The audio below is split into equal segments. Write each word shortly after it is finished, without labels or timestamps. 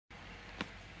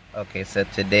Okay, so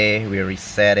today we're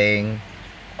resetting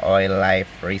oil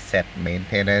life reset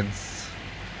maintenance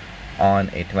on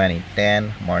a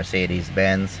 2010 Mercedes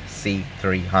Benz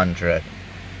C300.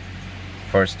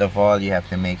 First of all, you have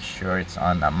to make sure it's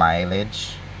on a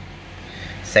mileage.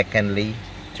 Secondly,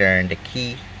 turn the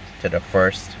key to the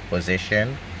first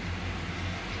position.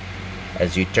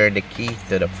 As you turn the key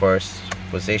to the first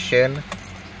position,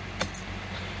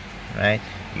 right,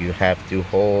 you have to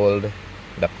hold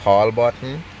the call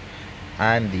button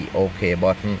and the OK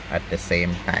button at the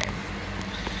same time.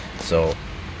 So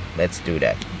let's do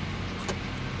that.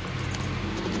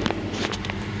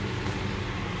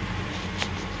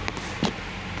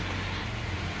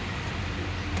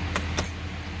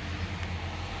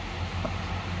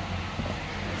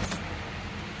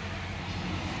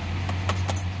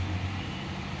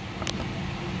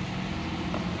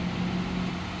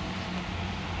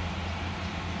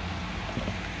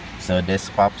 So this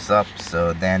pops up,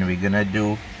 so then we're gonna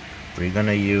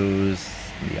use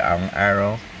the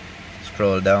arrow,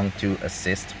 scroll down to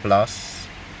assist plus,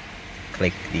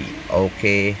 click the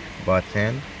OK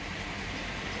button,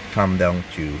 come down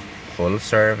to full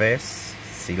service,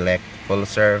 select full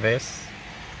service,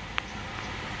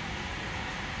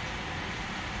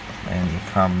 and you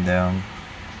come down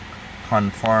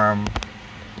confirm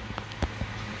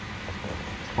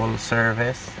full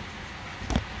service.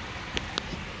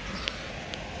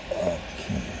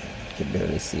 You can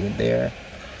barely see it there.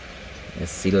 You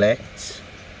select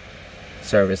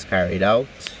service carried out.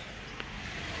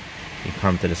 You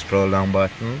come to the scroll down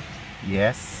button.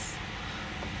 Yes.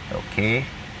 Okay.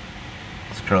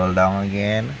 Scroll down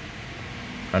again.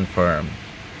 Confirm.